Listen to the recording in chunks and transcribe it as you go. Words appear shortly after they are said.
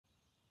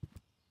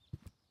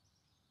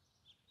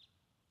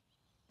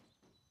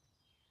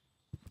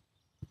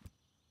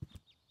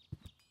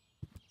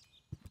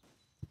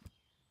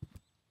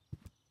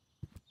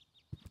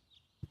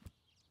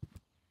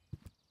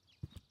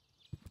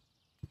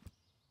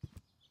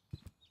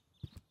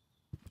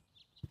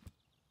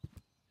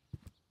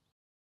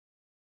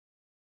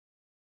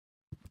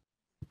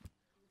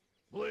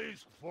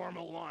Please form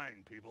a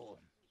line, people.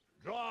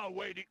 Draw a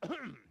waiting... Oh, draw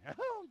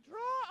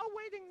a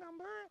waiting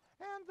number,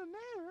 and the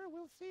mayor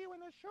will see you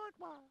in a short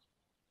while.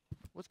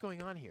 What's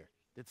going on here?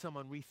 Did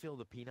someone refill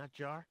the peanut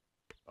jar?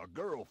 A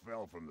girl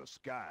fell from the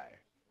sky.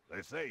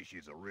 They say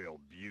she's a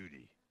real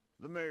beauty.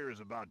 The mayor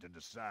is about to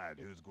decide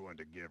who's going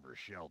to give her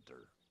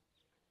shelter.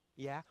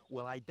 Yeah?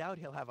 Well, I doubt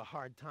he'll have a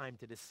hard time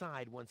to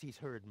decide once he's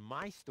heard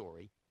my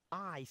story.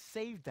 I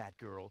saved that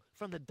girl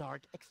from the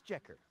dark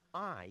exchequer.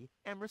 I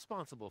am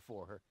responsible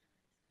for her.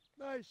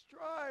 Nice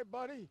try,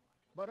 buddy.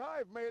 But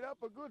I've made up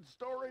a good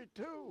story,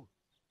 too.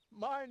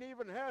 Mine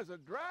even has a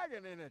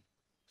dragon in it.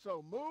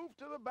 So move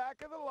to the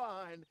back of the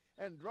line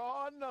and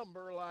draw a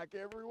number like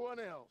everyone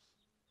else.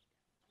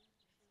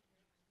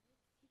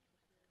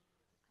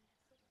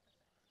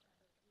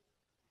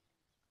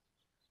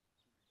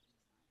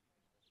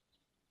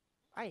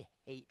 I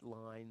hate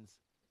lines.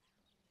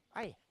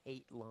 I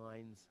hate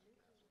lines.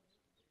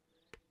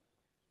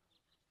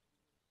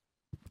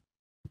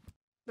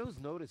 Those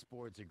notice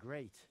boards are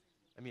great.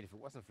 I mean, if it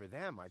wasn't for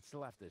them, I'd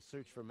still have to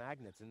search for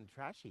magnets in the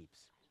trash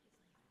heaps.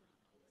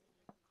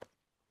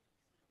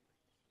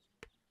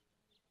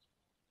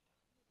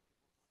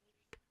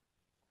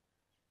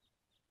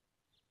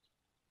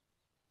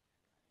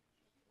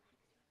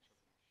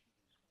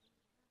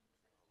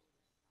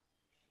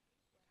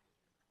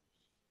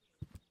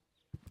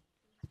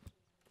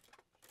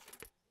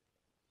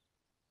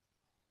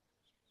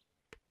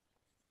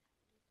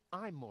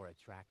 I'm more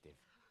attractive.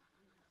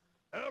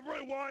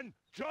 Everyone,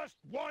 just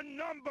one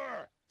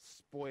number!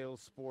 Spoil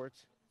sport?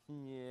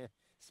 Yeah,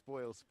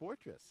 spoil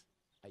sportress,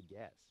 I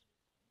guess.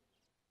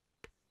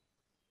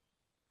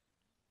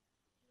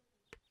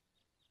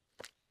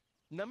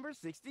 Number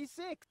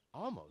 66.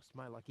 Almost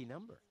my lucky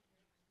number.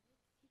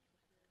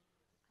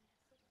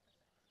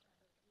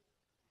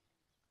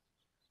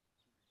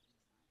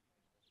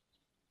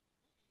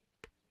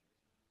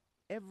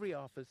 Every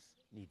office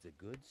needs a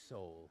good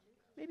soul.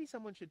 Maybe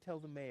someone should tell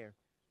the mayor.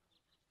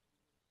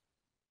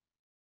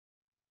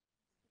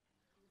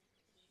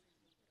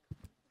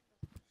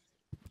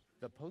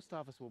 The post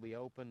office will be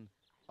open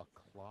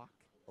o'clock?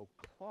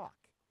 O'clock?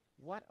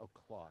 What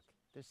o'clock?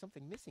 There's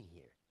something missing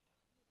here.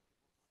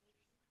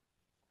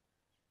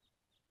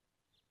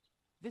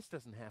 This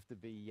doesn't have to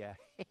be,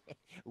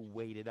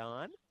 waited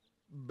on.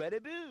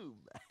 Bada boom!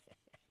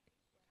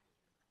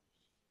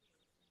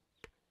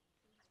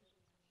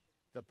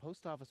 The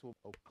post office will...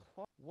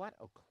 O'clock? What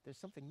o'clock? There's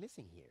something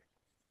missing here.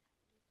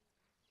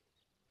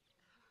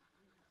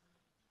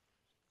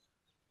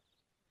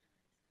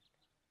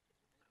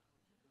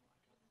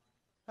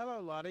 Hello,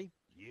 Lottie.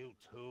 You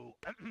too.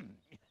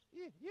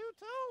 You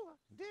too?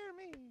 Dear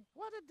me,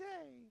 what a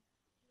day.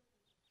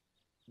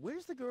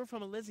 Where's the girl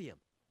from Elysium?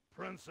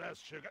 Princess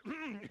Sugar...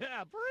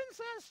 Yeah,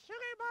 Princess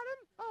Sugar Bottom?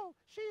 Oh,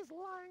 she's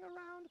lying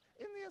around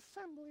in the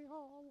assembly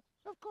hall.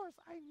 Of course,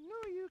 I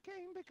knew you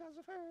came because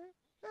of her.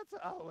 That's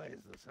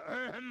Always the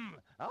same.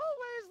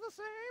 always the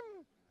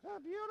same. A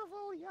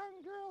beautiful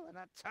young girl in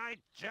a Tight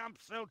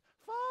jumpsuit.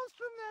 falls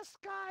from the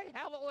sky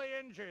heavily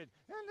injured,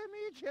 and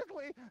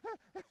immediately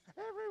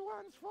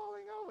everyone's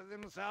falling over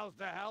Themselves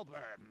to help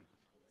her.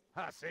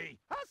 Hussy.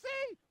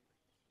 Hussy!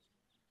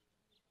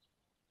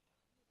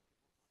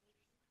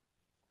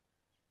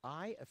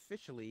 I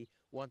officially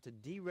want to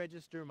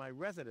deregister my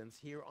residence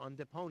here on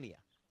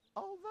Deponia.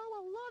 Although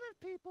a lot of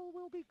people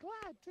will be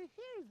glad to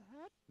hear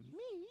that. Me,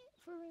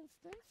 for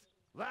instance.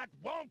 That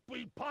won't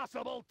be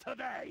possible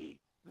today.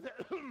 The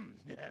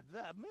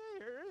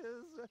mayor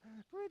is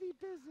pretty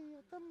busy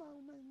at the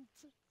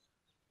moment.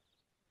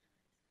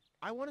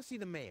 I want to see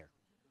the mayor.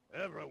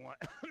 Everyone.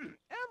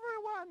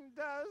 Everyone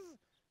does.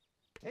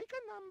 Take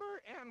a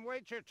number and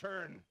wait your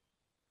turn.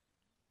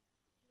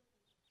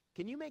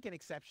 Can you make an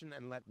exception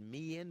and let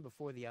me in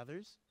before the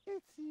others?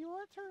 It's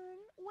your turn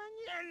when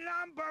you... Your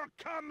number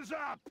comes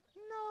up.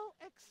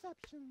 No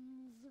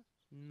exceptions.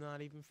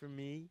 Not even for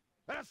me?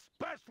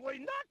 Especially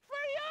not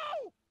for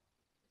you.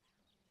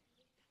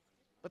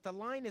 But the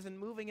line isn't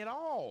moving at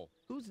all.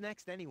 Who's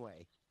next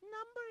anyway?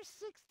 Number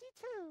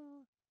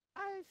 62.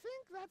 I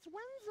think that's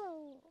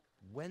Wenzel.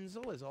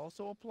 Wenzel is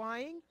also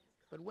applying?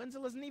 But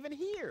Wenzel isn't even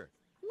here.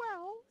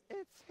 Well,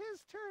 it's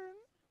his turn.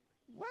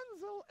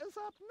 Wenzel is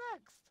up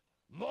next.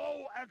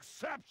 No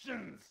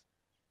exceptions.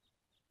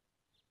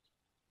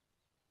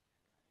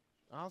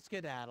 I'll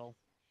skedaddle.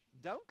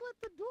 Don't let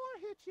the door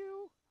hit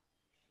you.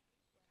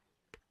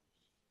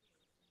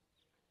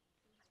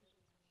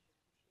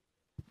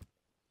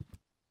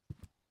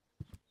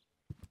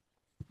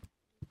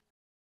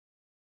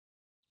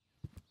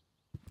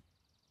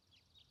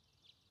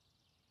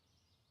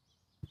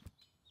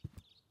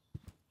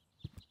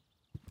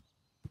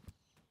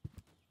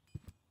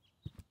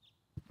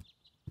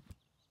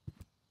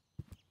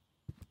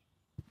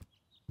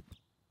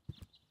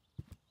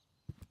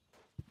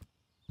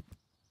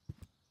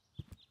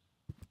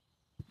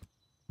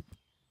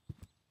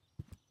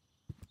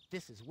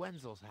 This is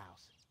Wenzel's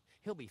house.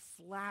 He'll be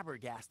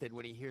flabbergasted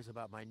when he hears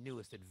about my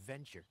newest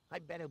adventure. I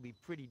bet he'll be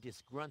pretty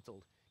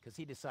disgruntled, because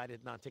he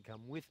decided not to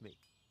come with me.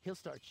 He'll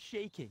start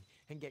shaking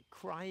and get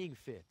crying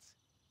fits.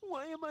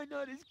 Why am I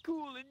not as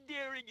cool and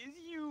daring as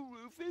you,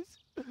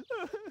 Rufus?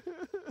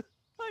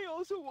 I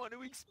also want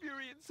to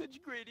experience such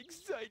great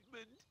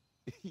excitement.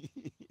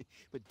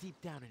 But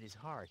deep down in his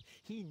heart,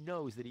 he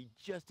knows that he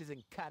just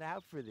isn't cut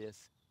out for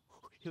this.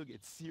 He'll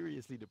get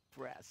seriously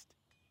depressed.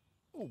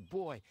 Oh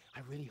boy,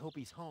 I really hope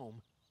he's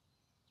home.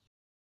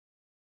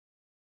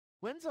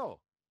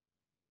 Wenzel!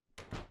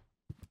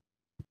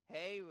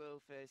 Hey,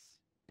 Rufus.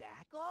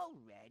 Back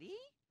already?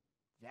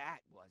 That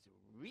was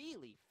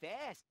really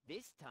fast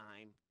this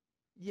time.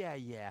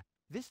 Yeah.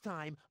 This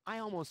time, I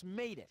almost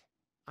made it.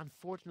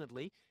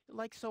 Unfortunately,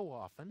 like so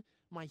often,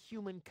 my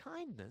human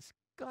kindness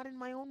got in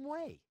my own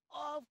way.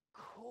 Of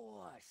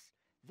course.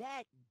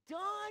 That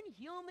darn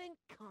human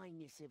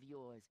kindness of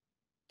yours.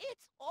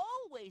 It's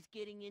always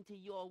getting into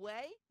your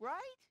way,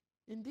 right?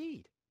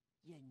 Indeed.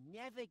 You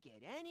never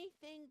get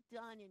anything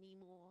done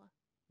anymore.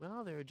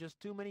 Well, there are just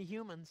too many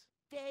humans.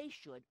 They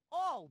should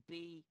all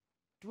be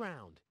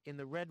Drowned in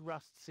the Red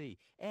Rust Sea.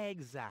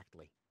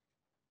 Exactly.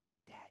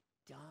 that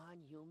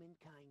darn human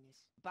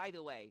kindness. By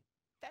the way,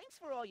 thanks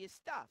for all your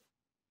stuff.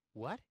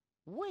 What?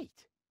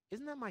 Wait,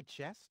 isn't that my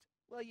chest?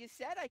 Well, you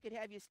said I could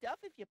have your stuff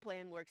if your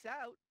plan works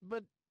out.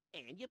 But,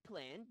 And your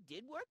plan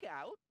did work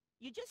out.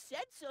 You just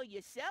said so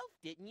yourself,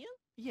 didn't you?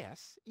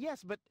 yes,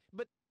 but...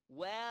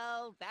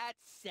 Well, that's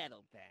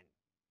settled then.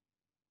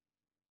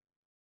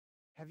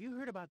 Have you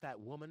heard about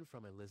that woman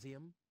from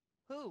Elysium?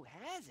 Who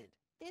hasn't?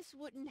 This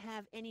wouldn't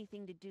have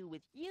anything to do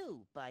with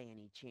you by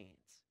any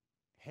chance.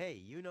 Hey,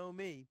 you know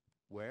me.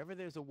 Wherever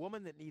there's a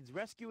woman that needs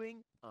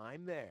rescuing,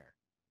 I'm there.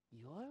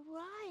 You're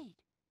right.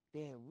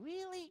 There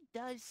really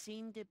does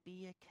seem to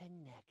be a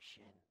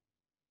connection.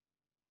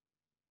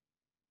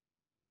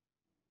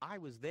 I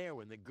was there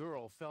when the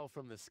girl fell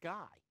from the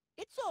sky.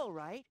 It's all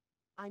right.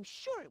 I'm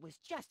sure it was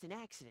just an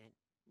accident.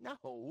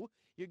 No,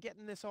 you're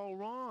getting this all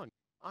wrong.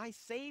 I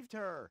saved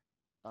her.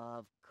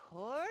 Of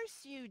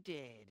course you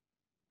did.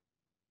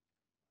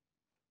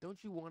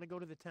 Don't you want to go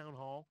to the town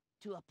hall?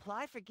 To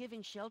apply for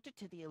giving shelter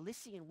to the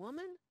Elysian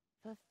woman?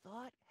 The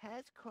thought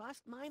has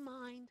crossed my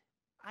mind.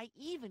 I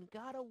even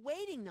got a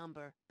waiting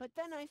number, but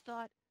then I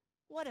thought,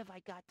 what have I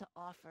got to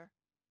offer?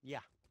 Yeah,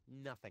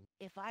 nothing.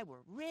 If I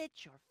were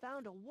rich or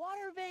found a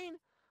water vein,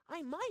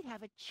 I might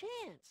have a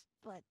chance,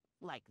 but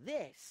like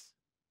this.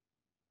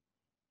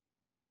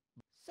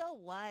 So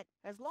what?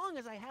 As long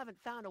as I haven't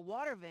found a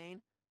water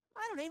vein,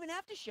 I don't even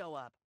have to show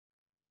up.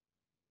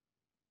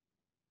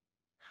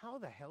 How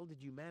the hell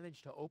did you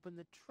manage to open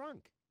the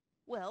trunk?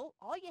 Well,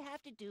 all you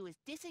have to do is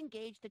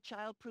disengage the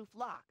child-proof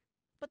lock.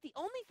 But the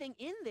only thing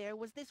in there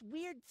was this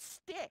weird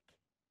stick.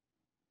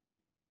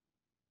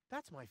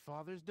 That's my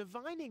father's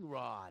divining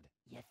rod.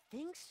 You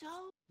think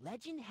so?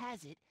 Legend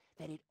has it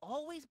that it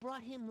always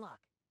brought him luck.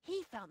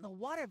 He found the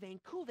water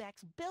vein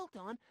Kuvak's built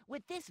on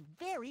with this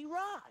very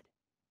rod.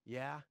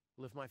 Yeah,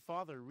 well, if my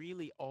father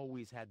really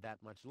always had that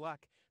much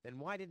luck, then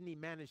why didn't he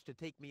manage to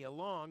take me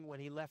along when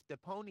he left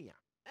Deponia?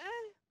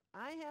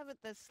 I haven't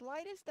the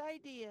slightest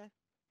idea.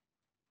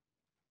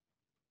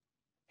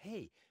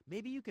 Hey,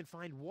 maybe you can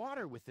find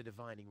water with the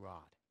divining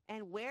rod.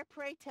 And where,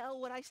 pray tell,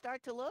 would I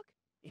start to look?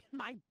 In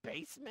my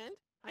basement?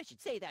 I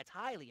should say that's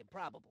highly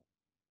improbable.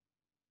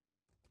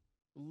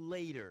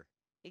 Later.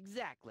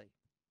 Exactly.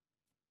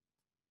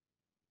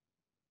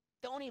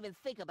 Don't even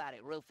think about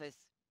it, Rufus.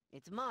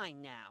 It's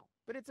mine now.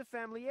 But it's a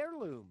family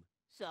heirloom.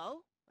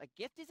 So, a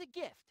gift is a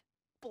gift.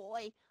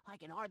 Boy, I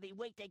can hardly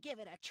wait to give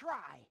it a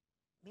try.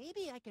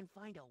 Maybe I can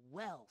find a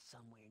well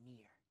somewhere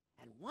near.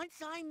 And once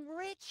I'm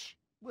rich,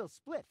 We'll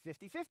split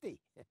 50-50.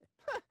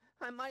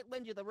 I might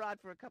lend you the rod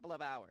for a couple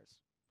of hours.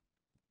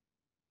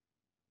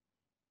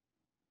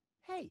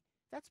 Hey,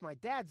 that's my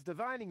dad's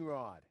divining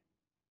rod.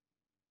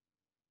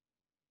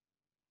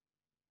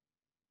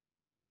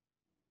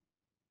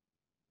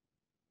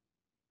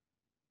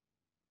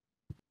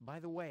 By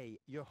the way,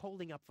 you're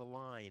holding up the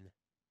line.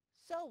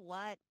 So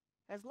what?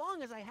 As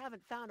long as I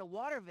haven't found a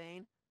water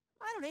vein,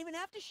 I don't even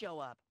have to show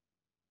up.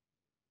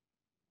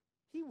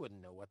 He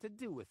wouldn't know what to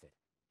do with it.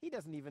 He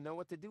doesn't even know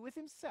what to do with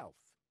himself.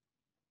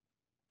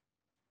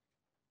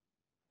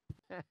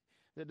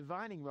 The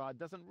divining rod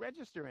doesn't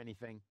register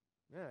anything.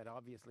 It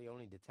obviously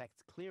only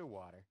detects clear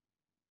water.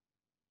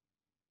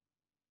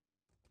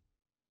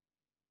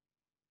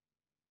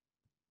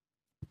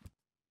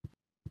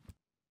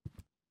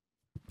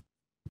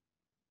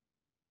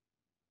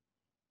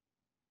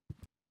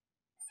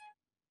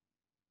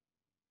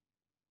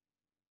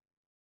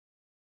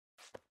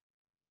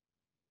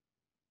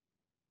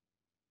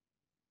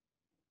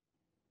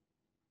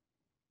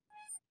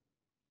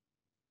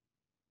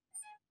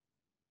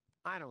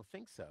 I don't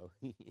think so.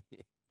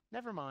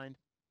 Never mind.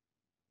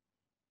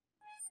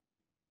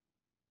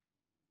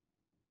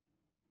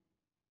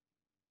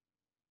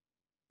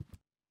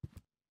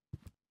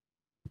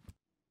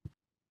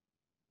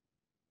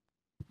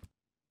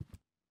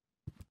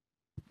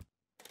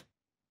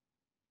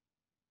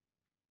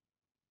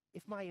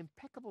 If my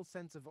impeccable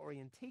sense of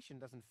orientation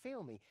doesn't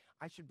fail me,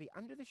 I should be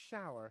under the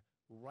shower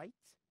right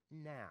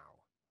now.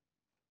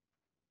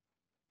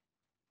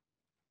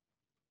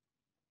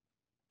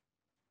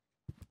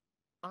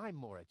 I'm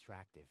more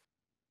attractive.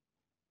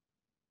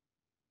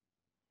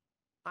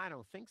 I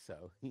don't think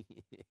so.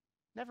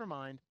 Never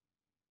mind.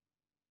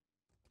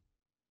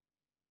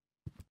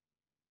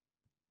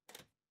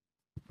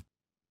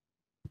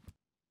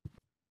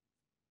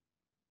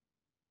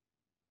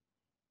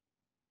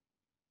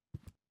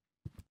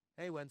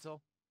 Hey,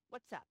 Wenzel.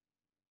 What's up?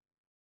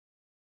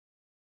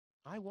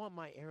 I want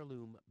my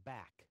heirloom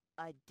back.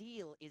 A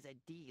deal is a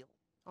deal.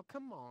 Oh,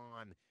 come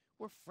on.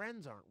 We're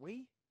friends, aren't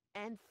we?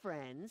 And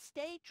friends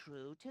stay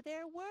true to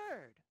their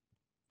word.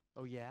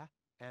 Oh, yeah?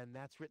 And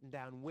that's written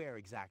down where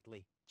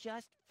exactly?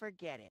 Just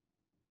forget it.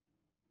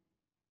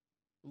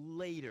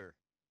 Later.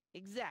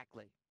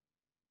 Exactly.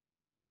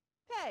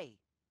 Hey,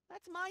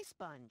 that's my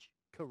sponge.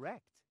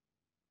 Correct.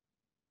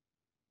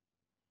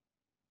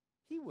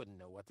 He wouldn't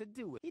know what to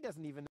do with it. He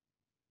doesn't even...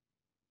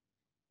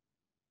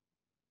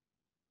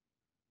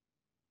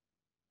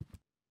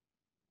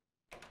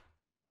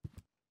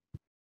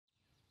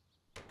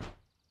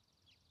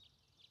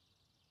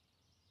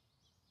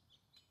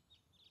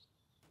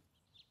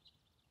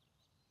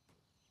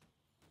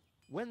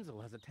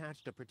 Wenzel has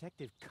attached a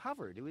protective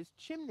cover to his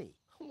chimney.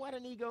 What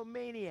an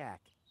egomaniac.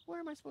 Where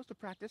am I supposed to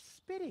practice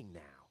spitting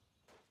now?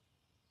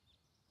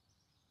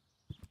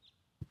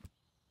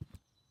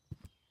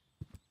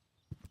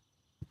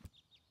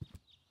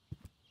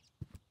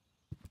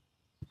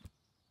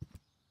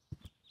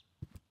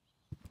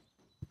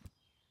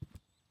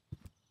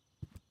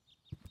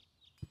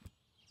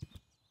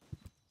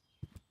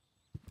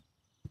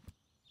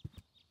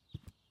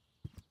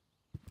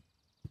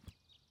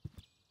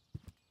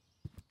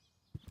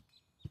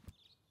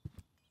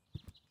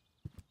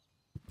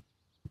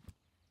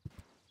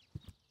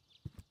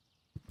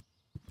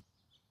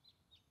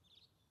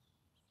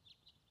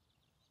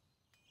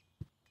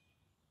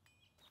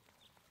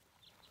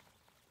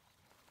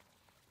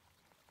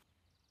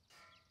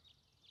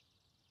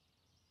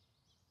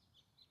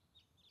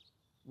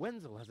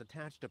 Wenzel has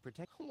attached a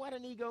protect... What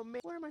an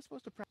egomaniac. Where am I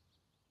supposed to practice?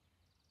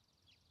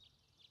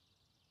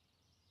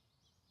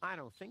 I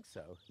don't think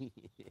so.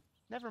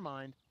 Never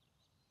mind.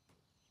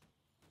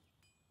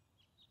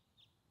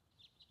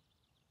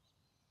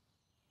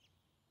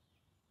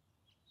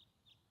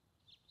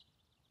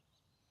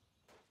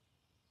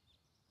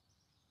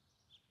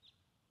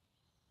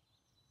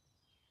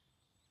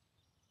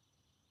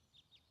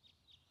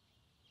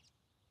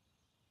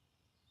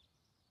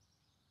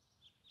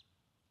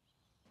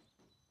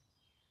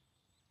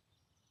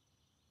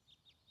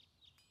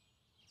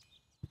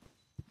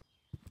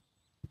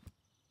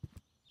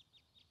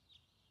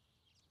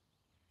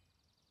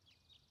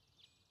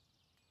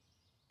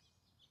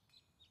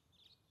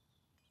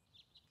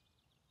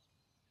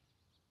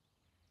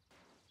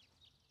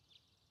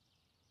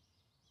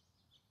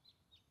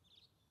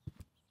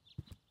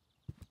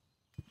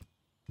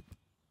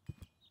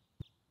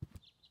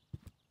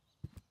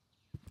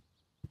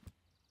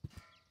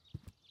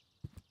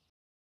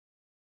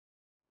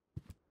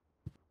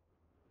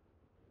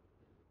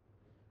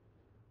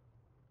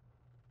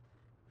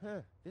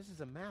 Huh, this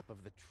is a map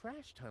of the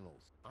trash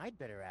tunnels. I'd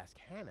better ask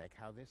Hannock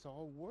how this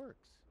all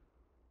works.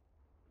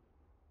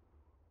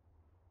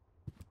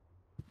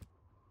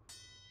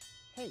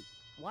 Hey,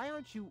 why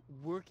aren't you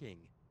working?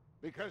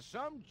 Because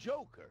some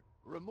joker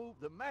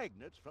removed the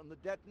magnets from the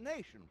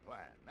detonation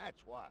plan,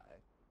 that's why.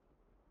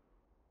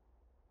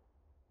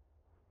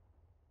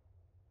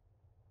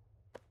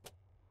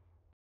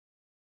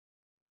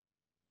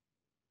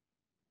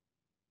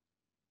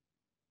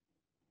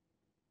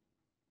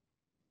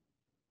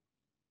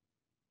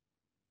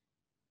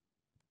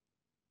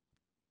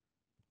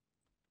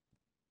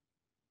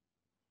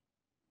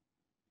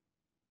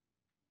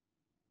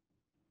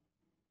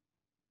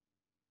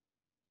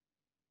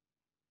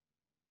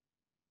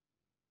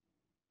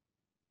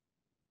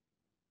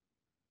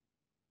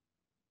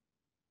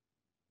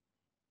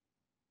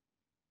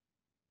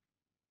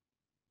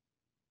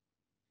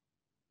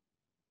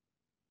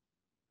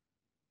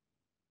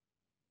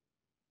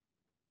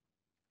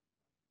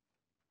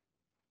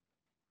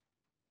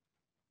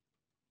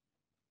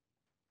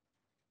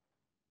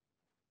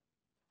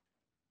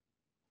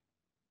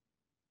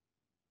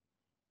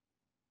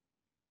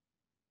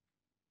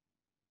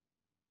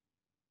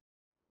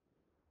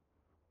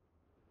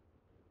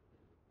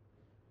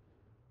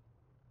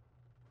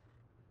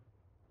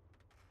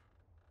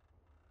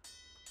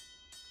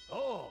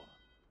 Oh,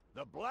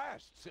 the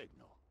blast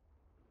signal.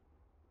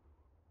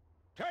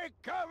 Take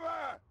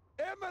cover!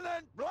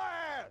 Imminent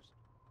blast!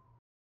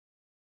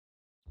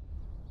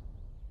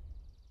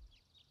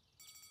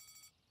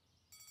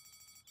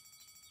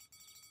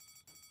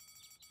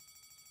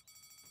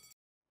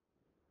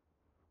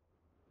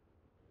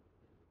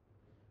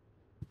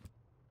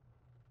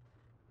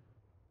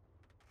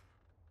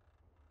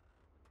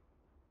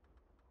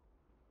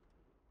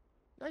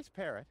 Nice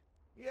parrot.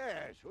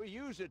 Yes, we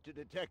use it to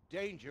detect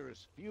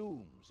dangerous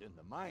fumes in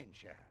the mine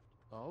shaft.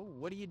 Oh,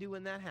 what do you do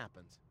when that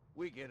happens?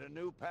 We get a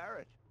new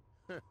parrot.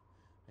 I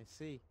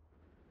see.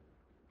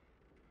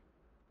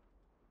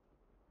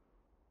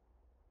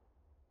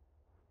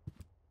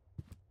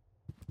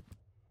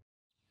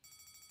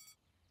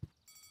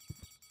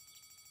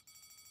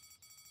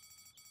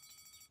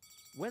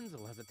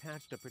 Wenzel has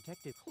attached a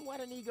protective... What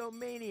an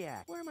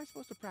egomaniac! Where am I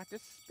supposed to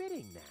practice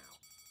spitting now?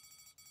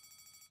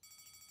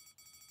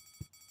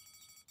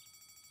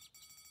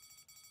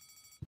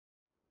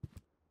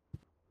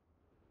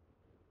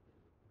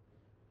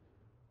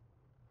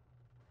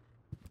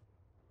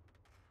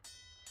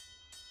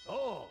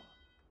 Oh,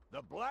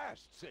 the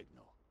blast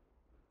signal.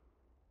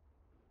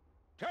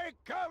 Take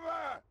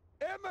cover!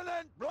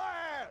 Imminent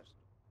blast!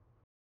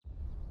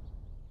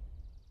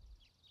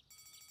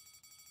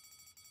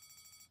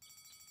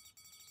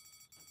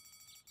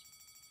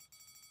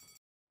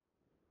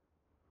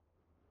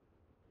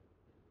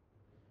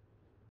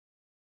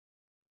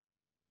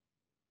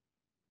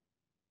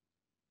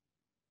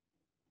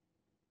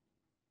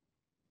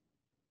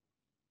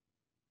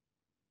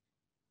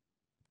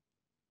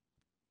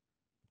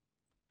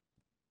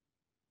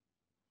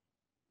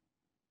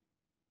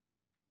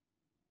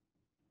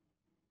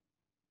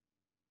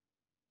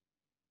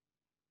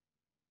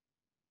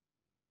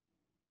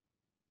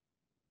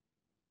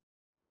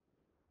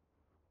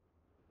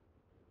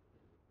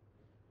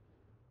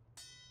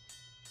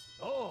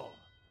 Oh,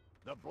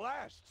 the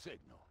blast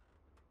signal.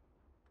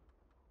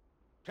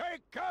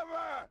 Take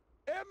cover!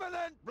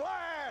 Imminent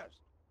blast!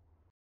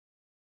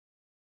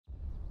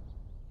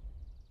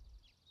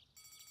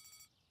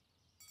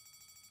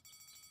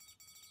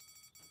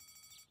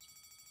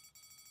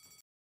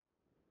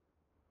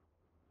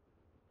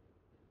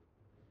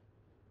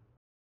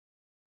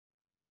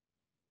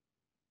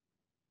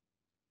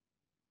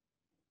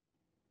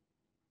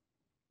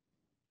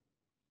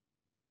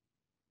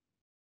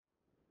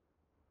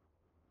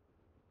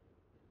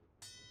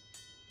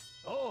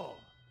 Oh,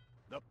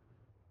 the...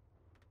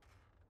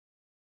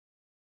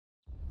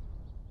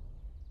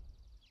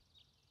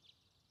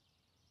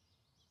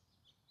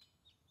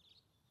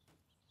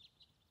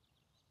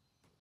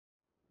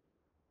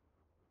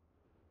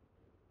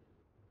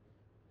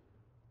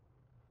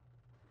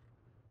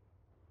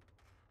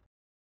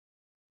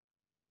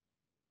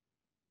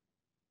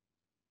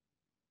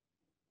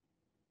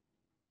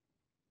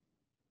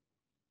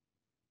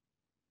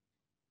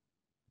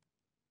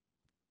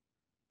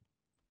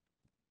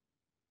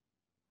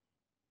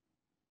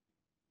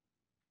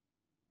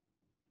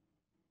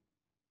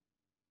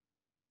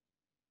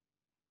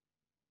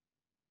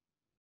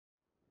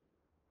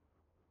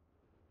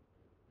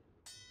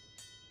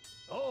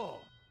 Oh,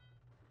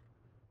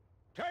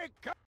 take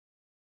cover!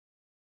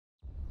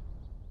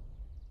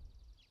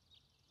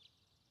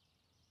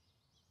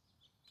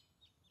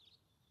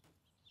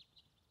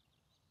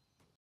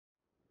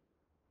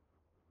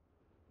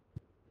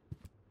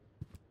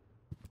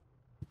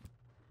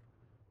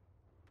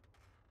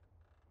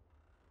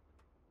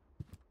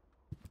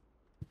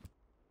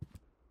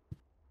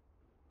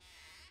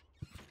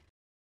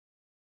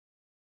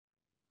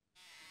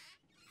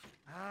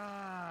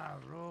 Ah,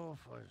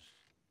 Rufus.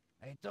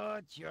 I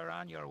thought you're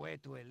on your way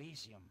to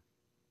Elysium.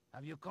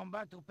 Have you come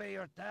back to pay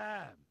your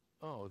tab?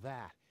 Oh,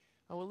 that.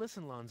 Oh, well,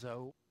 listen,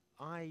 Lonzo.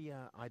 I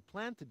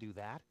planned to do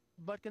that,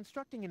 but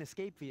constructing an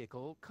escape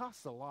vehicle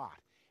costs a lot,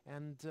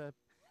 and,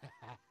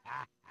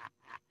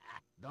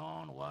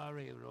 Don't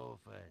worry,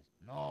 Rufus.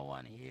 No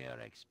one here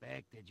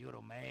expected you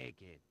to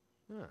make it.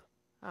 Huh.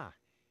 Ah,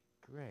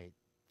 great.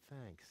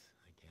 Thanks,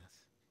 I guess.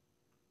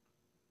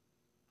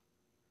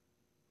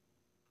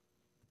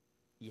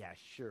 Yeah,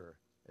 sure.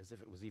 As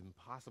if it was even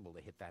possible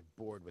to hit that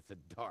board with a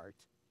dart.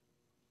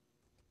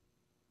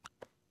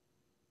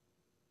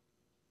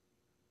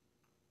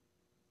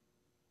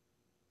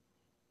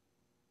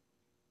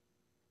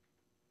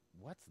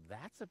 What's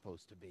that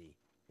supposed to be?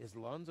 Is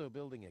Lonzo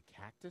building a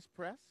cactus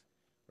press?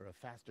 Or a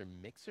faster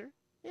mixer?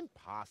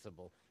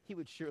 Impossible. He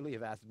would surely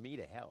have asked me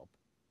to help.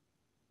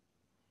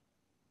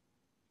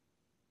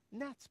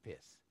 Gnat's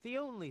piss. The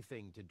only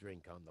thing to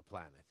drink on the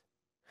planet.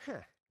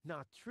 Huh.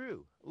 Not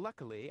true.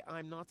 Luckily,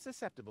 I'm not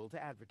susceptible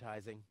to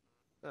advertising.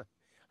 Huh.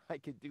 I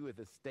could do with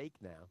a steak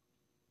now.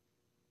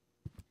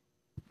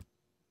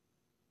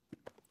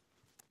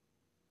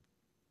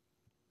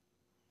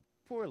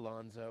 Poor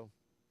Lonzo.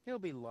 He'll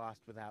be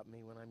lost without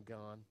me when I'm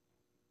gone.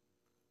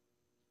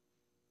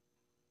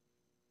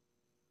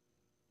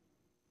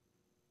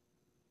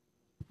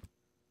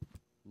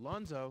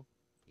 Lonzo.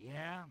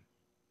 Yeah?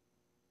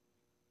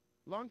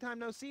 Long time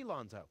no see,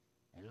 Lonzo.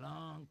 A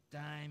long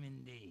time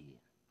indeed.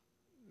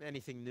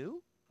 Anything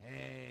new?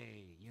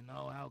 Hey, you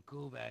know how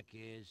Kuvak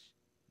is.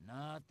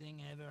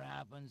 Nothing ever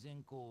happens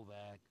in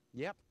Kuvak.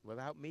 Yep,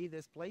 without me,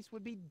 this place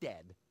would be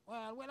dead.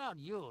 Well, without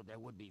you, there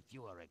would be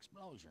fewer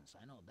explosions.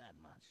 I know that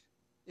much.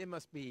 It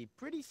must be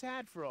pretty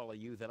sad for all of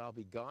you that I'll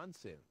be gone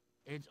soon.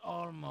 It's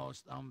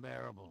almost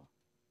unbearable.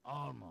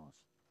 Almost.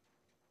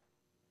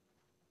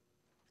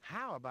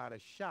 How about a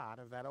shot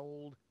of that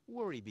old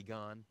worry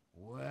begone?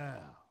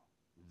 Well,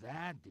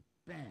 that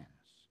depends.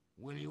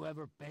 Will you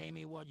ever pay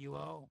me what you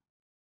owe?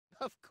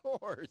 Of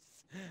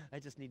course. I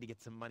just need to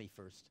get some money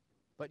first.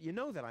 But you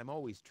know that I'm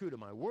always true to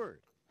my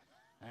word.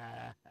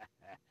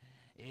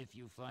 If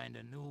you find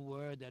a new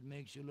word that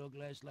makes you look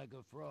less like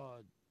a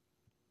fraud.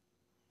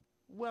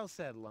 Well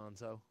said,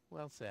 Lonzo.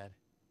 Well said.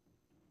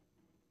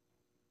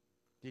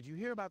 Did you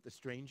hear about the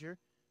stranger?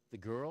 The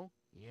girl?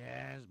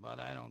 Yes, but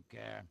I don't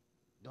care.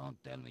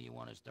 Don't tell me you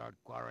want to start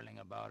quarreling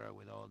about her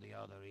with all the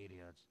other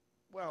idiots.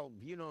 Well,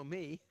 you know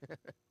me.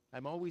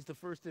 I'm always the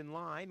first in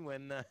line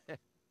when,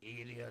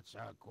 Idiots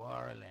are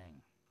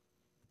quarreling.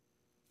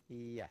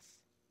 Yes.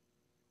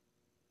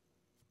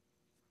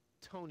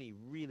 Tony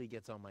really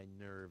gets on my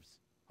nerves.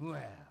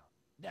 Well,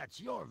 that's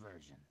your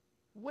version.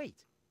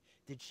 Wait,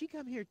 did she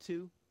come here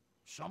too?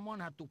 Someone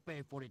had to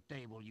pay for the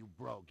table you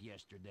broke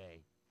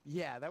yesterday.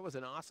 Yeah, that was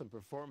an awesome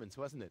performance,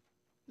 wasn't it?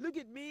 Look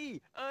at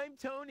me! I'm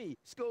Tony!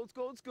 Scold,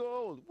 scold,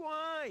 scold!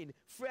 Whine!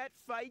 Fret,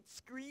 fight,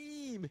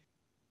 scream!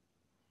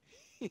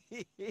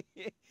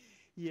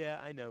 Yeah,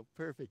 I know.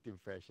 Perfect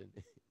impression.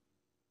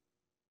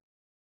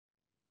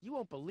 You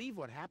won't believe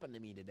what happened to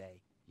me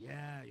today.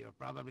 Yeah, you're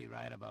probably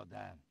right about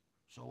that.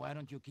 So why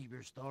don't you keep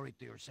your story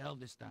to yourself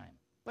this time?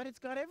 But it's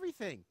got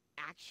everything.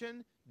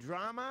 Action,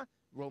 drama,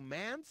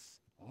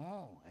 romance.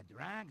 Oh, a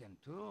dragon,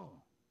 too.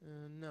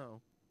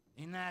 No.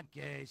 In that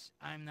case,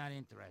 I'm not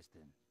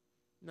interested.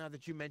 Now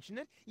that you mention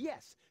it,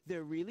 yes,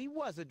 there really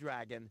was a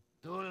dragon.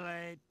 Too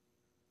late.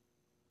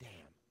 Damn.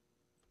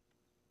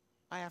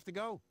 I have to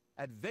go.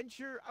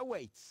 Adventure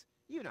awaits.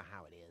 You know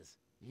how it is.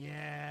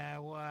 Yeah,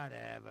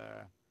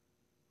 whatever.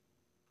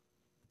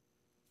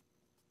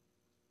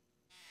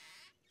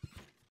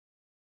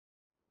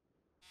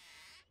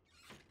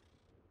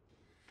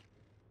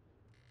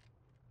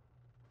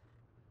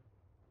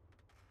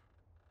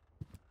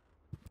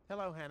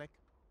 Hello, Hannock.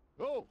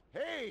 Oh,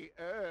 hey,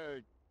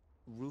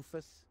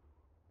 Rufus.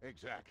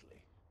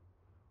 exactly.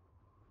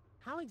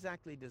 How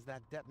exactly does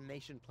that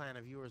detonation plan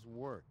of yours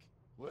work?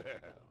 Well,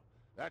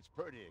 that's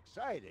pretty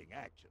exciting,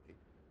 actually.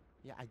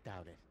 Yeah, I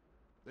doubt it.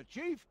 The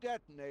chief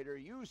detonator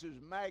uses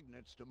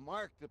magnets to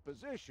mark the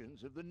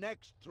positions of the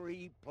next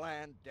 3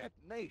 planned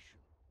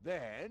detonations.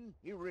 Then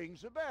he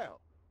rings a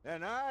bell,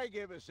 and I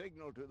give a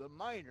signal to the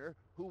miner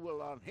who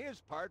will on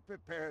his part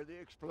prepare the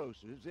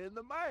explosives in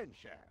the mine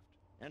shaft.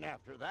 And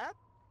after that,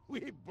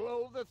 we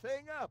blow the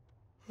thing up.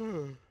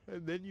 And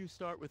then you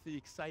start with the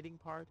exciting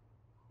part?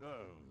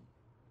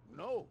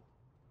 No.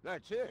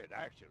 That's it,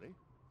 actually.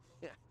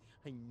 Yeah,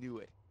 I knew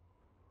it.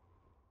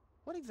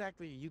 What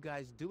exactly are you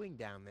guys doing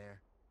down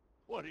there?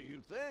 What do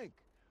you think?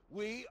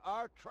 We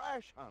are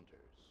trash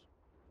hunters.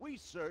 We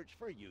search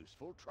for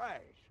useful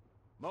trash.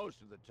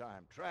 Most of the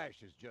time,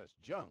 trash is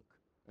just junk,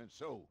 and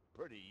so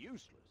pretty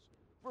useless.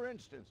 For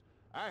instance,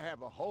 I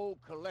have a whole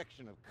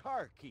collection of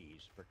car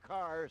keys for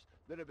cars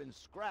that have been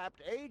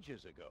scrapped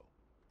ages ago.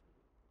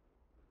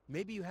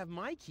 Maybe you have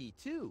my key,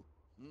 too.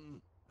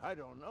 I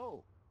don't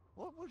know.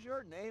 What was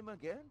your name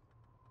again?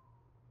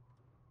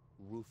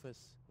 Rufus.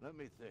 Let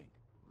me think.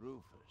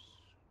 Rufus.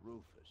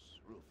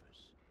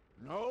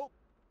 Nope.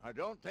 I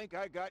don't think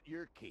I got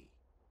your key.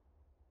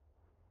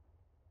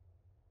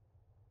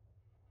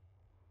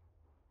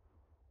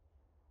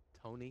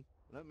 Tony.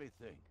 Let me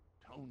think.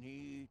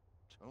 Tony.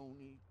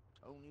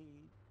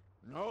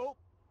 Nope.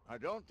 I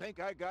don't think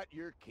I got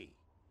your key.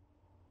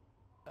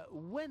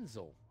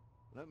 Wenzel.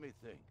 Let me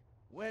think.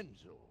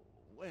 Wenzel.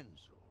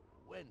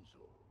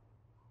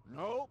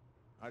 Nope.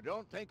 I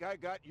don't think I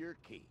got your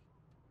key.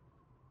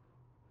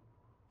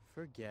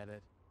 Forget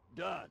it.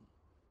 Done.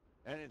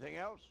 Anything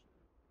else?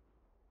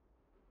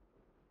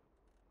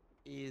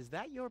 Is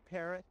that your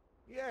parrot?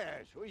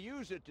 Yes, we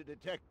use it to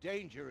detect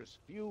dangerous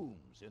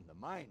fumes in the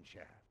mine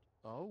shaft.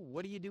 Oh,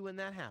 what do you do when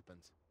that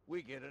happens?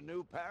 We get a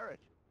new parrot.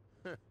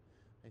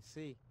 I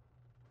see.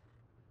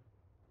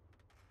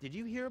 Did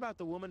you hear about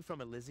the woman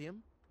from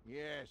Elysium?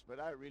 Yes, but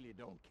I really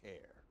don't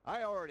care.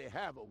 I already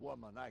have a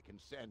woman I can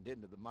send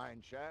into the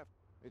mine shaft.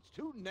 It's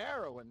too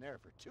narrow in there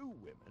for 2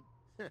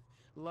 women.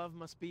 Love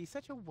must be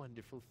such a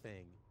wonderful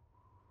thing.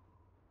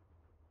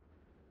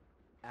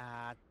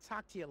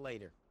 Talk to you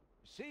later.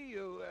 See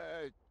you,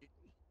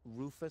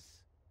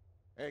 Rufus?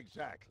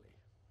 Exactly.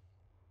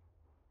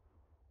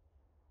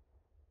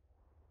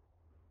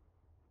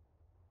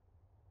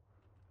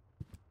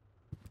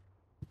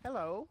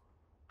 Hello?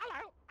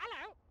 Hello.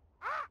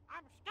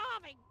 I'm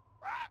starving.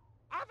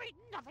 I've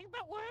eaten nothing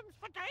but worms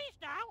for days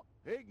now.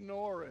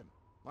 Ignore him.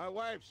 My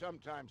wife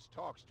sometimes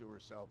talks to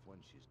herself when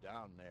she's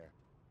down there.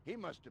 He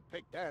must have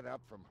picked that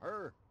up from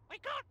her. We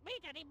can't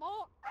meet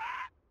anymore.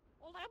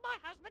 Although my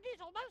husband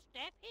is almost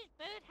deaf, his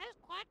bird has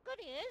quite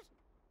good ears.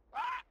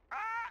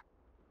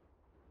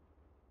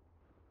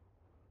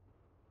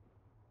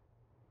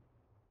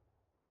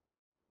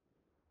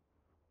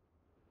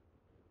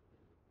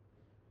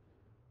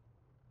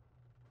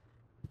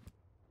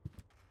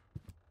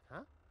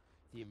 Huh?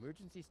 The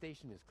emergency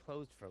station is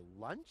closed for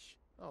lunch?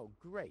 Oh,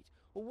 great.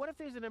 Well, what if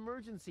there's an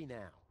emergency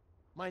now?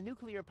 My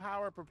nuclear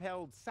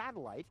power-propelled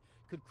satellite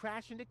could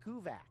crash into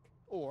Kuvak.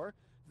 Or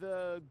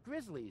the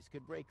Grizzlies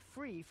could break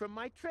free from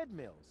my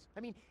treadmills. I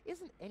mean,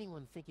 isn't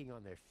anyone thinking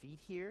on their feet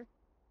here?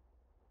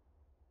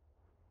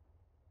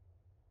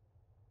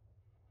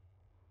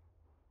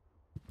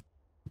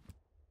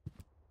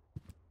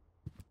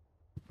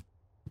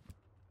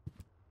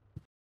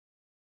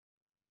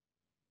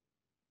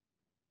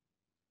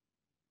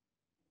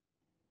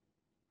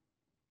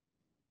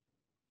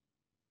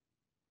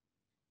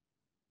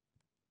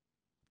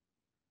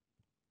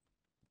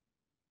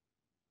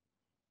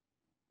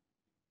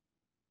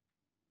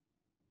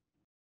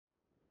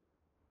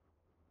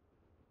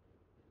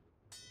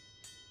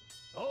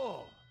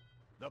 Oh,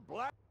 the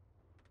black...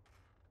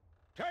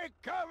 Take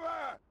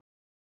cover!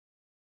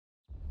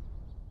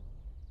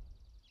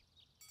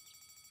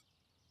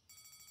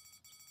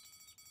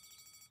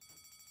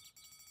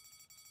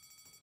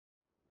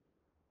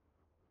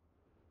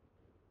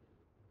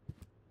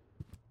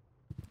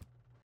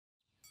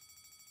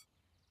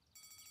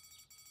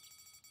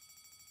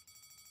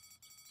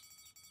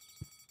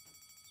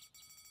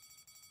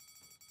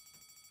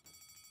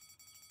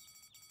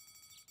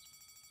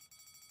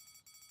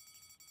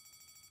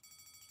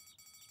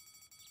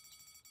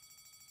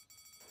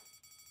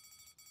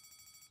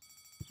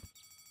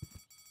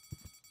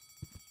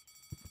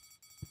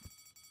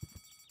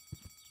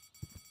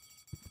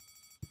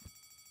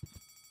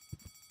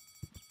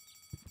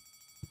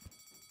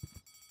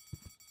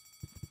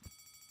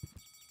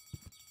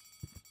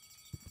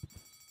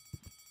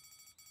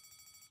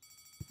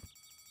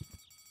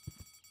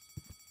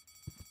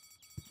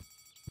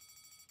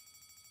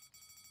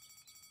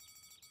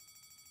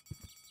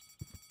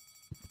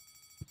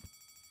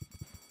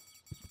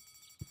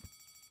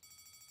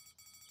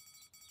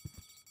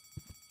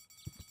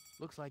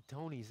 Looks like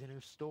Tony's in her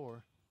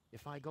store.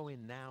 If I go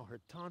in now, her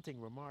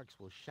taunting remarks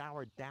will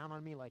shower down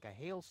on me like a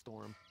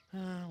hailstorm.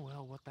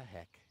 Well, what the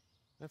heck.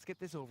 Let's get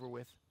this over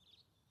with.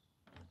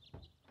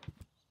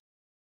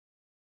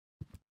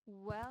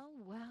 Well,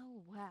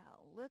 well,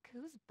 well, look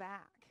who's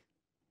back.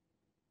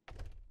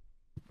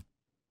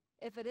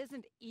 If it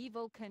isn't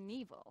Evel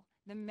Knievel,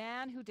 the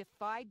man who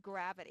defied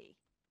gravity,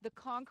 the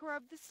conqueror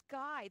of the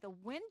sky, the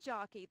wind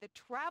jockey, the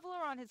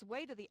traveler on his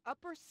way to the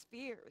upper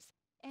spheres.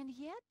 And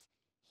yet,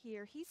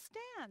 here he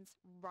stands,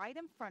 right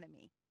in front of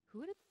me.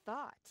 Who'd have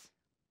thought?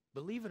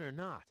 Believe it or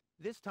not,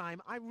 this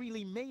time I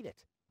really made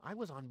it. I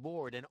was on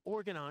board an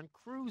Organon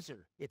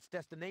cruiser. Its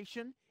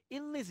destination,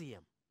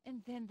 Elysium.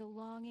 And then the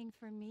longing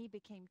for me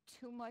became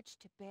too much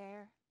to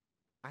bear.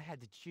 I had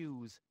to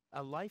choose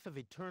a life of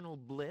eternal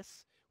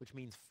bliss, which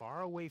means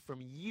far away from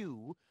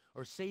you,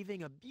 or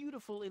saving a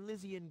beautiful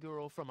Elysian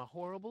girl from a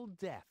horrible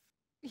death.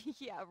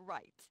 Yeah,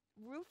 right.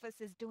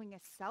 Rufus is doing a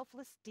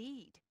selfless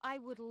deed. I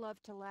would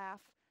love to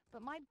laugh,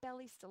 but my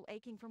belly's still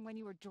aching from when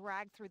you were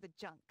dragged through the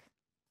junk.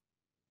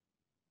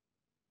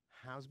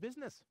 How's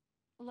business?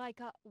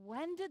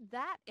 When did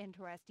that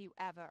interest you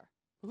ever?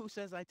 Who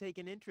says I take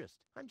an interest?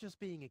 I'm just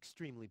being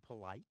extremely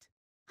polite.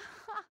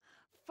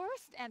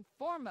 First and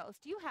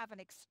foremost, you have an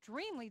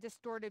extremely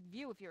distorted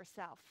view of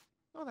yourself.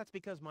 Oh, that's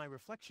because my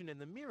reflection in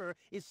the mirror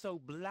is so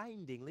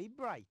blindingly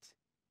bright.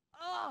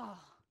 Ugh!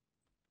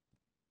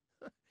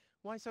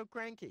 Why so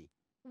cranky?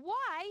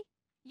 Why?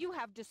 You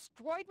have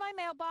destroyed my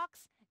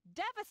mailbox,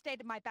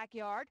 devastated my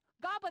backyard,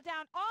 gobbled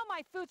down all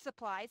my food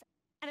supplies,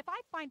 and if I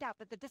find out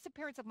that the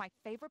disappearance of my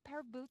favorite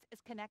pair of boots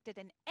is connected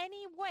in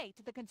any way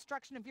to the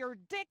construction of your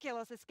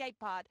ridiculous escape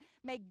pod,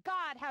 may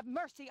God have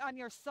mercy on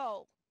your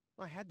soul.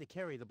 I had to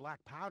carry the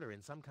black powder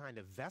in some kind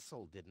of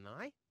vessel, didn't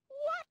I?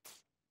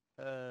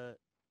 What?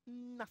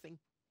 Nothing.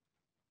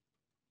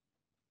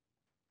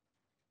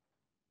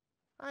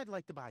 I'd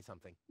like to buy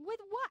something. With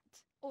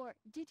what? Or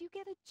did you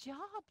get a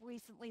job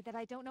recently that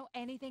I don't know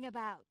anything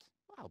about?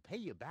 I'll pay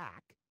you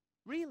back.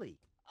 Really.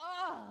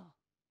 Oh!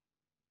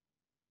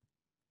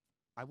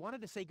 I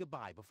wanted to say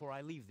goodbye before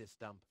I leave this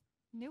dump.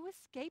 New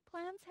escape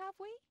plans, have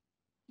we?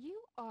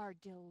 You are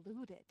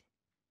deluded.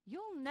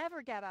 You'll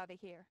never get out of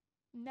here.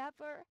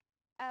 Never,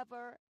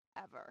 ever,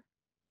 ever.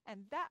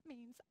 And that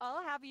means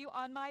I'll have you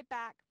on my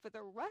back for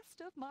the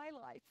rest of my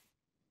life.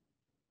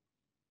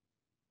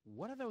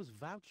 What are those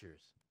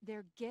vouchers?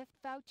 They're gift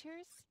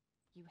vouchers.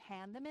 You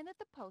hand them in at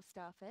the post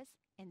office,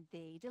 and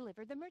they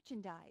deliver the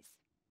merchandise.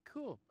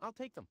 Cool. I'll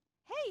take them.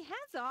 Hey,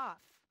 hands off!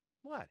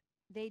 What?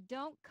 They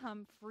don't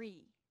come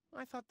free.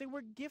 I thought they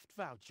were gift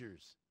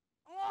vouchers.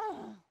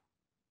 Ugh.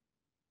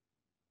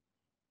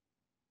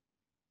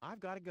 I've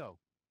got to go.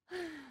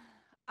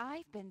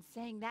 I've been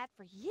saying that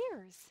for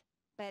years,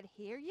 but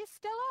here you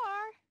still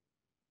are.